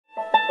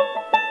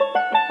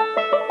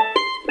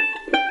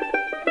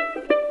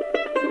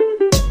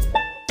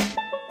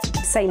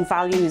same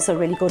values are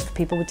really good for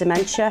people with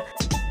dementia.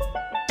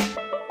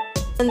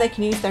 And they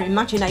can use their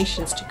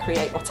imaginations to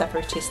create whatever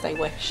it is they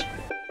wish.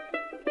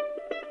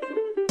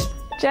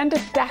 Gender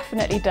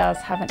definitely does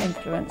have an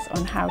influence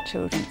on how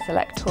children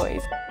select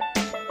toys.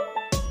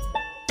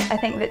 I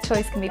think that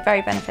toys can be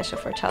very beneficial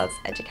for a child's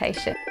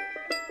education.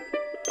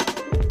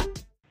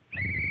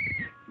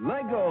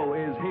 Lego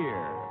is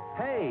here.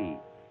 Hey,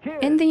 kids.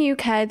 In the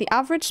UK, the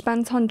average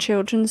spent on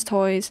children's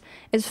toys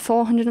is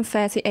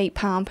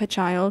 £438 per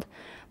child.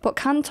 But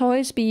can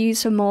toys be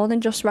used for more than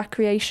just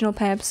recreational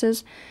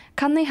purposes?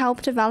 Can they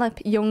help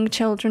develop young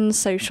children's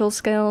social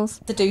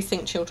skills? I do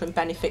think children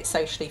benefit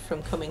socially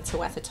from coming to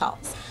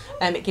Weathertops.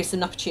 It gives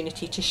them an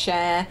opportunity to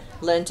share,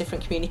 learn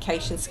different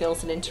communication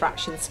skills and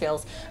interaction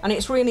skills, and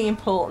it's really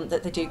important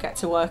that they do get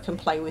to work and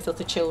play with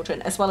other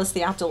children as well as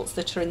the adults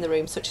that are in the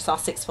room, such as our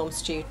sixth form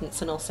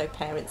students and also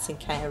parents and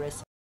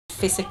carers.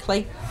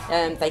 Physically,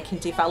 they can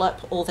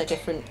develop all their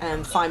different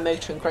fine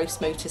motor and gross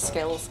motor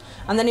skills,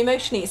 and then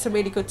emotionally it's a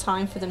really good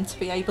time for them to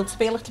be able to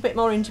be a little bit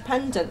more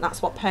independent.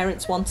 That's what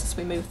parents want as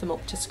we move them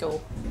up to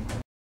school.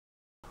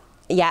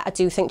 Yeah, I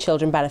do think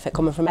children benefit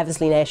coming from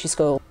Eversley Nursery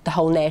School. The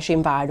whole nursery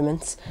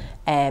environment,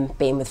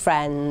 being with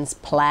friends,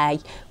 play.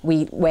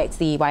 We work to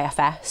the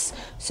EYFS,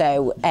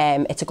 so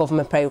it's a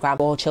government programme.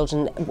 All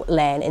children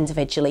learn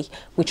individually.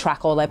 We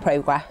track all their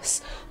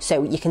progress,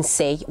 so you can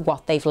see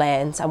what they've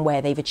learned and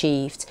where they've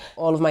achieved.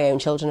 All of my own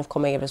children have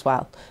come here as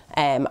well,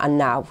 and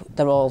now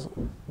they're all,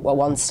 well,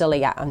 one's still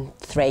here and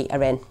 3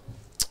 are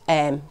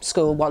in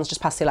school. One's just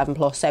past the 11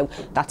 plus, so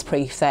that's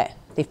proof that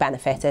they've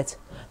benefited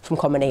from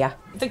coming here.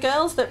 The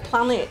girls that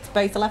plan it,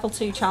 both the level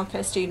 2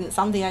 childcare students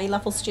and the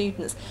A-level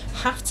students,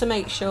 have to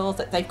make sure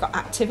that they've got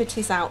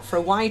activities out for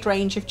a wide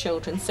range of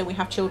children. So we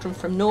have children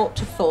from 0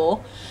 to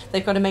 4.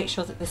 They've got to make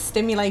sure that there's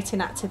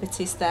stimulating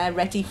activities there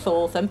ready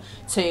for them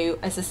to,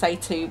 as I say,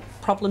 to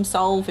problem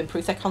solve,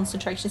 improve their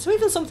concentration. So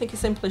even something as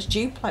simple as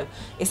Duplo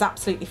is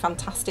absolutely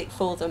fantastic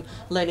for them.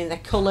 Learning their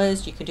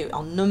colours, you can do it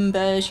on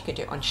numbers, you can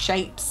do it on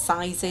shapes,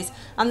 sizes,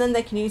 and then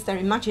they can use their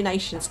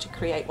imaginations to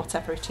create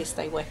whatever it is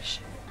they wish.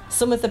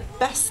 Some of the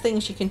best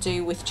things you can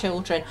do with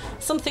children,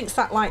 something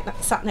sat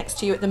next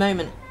to you at the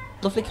moment,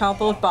 lovely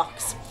cardboard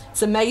box.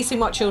 It's amazing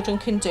what children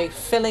can do,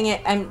 filling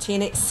it,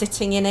 emptying it,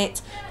 sitting in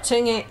it,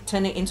 turning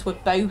it into a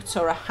boat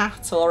or a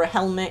hat or a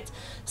helmet.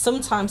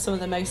 Sometimes some of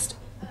the most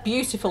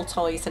beautiful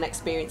toys and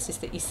experiences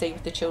that you see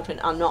with the children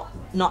are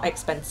not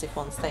expensive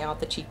ones, they are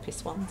the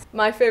cheapest ones.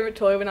 My favourite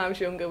toy when I was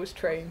younger was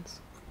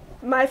trains.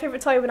 My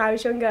favourite toy when I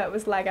was younger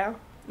was Lego.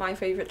 My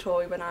favourite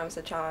toy when I was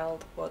a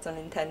child was a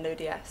Nintendo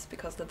DS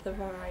because of the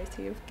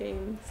variety of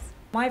games.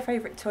 My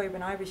favourite toy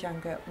when I was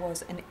younger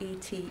was an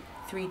ET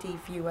 3D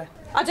viewer.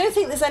 I don't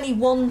think there's any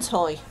one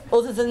toy,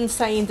 other than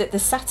saying that the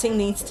setting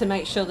needs to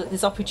make sure that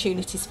there's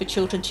opportunities for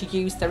children to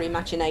use their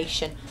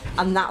imagination,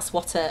 and that's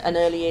what an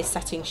early years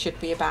setting should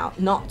be about,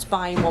 not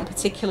buying one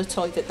particular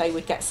toy that they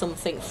would get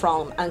something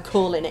from and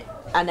calling it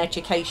an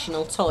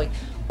educational toy.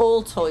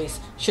 All toys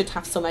should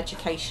have some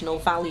educational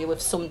value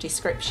of some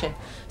description,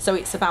 so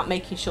it's about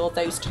making sure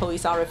those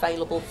toys are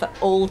available for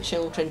all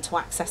children to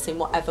access in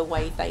whatever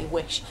way they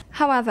wish.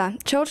 However,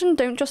 children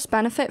don't just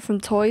benefit from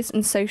toys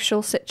in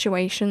social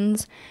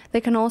situations,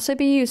 they can also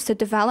be used to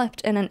develop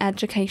in an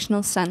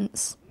educational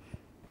sense.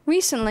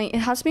 Recently, it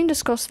has been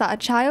discussed that a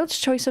child's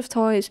choice of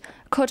toys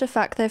could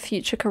affect their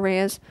future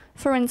careers.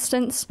 For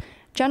instance,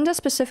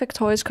 gender-specific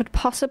toys could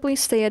possibly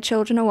steer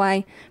children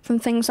away from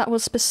things that will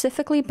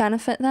specifically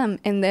benefit them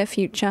in their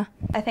future.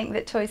 I think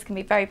that toys can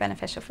be very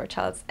beneficial for a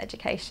child's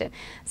education.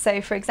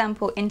 So, for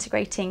example,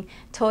 integrating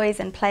toys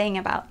and playing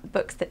about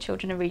books that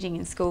children are reading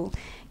in school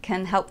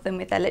can help them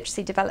with their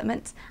literacy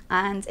development,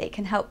 and it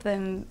can help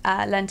them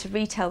learn to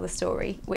retell the story.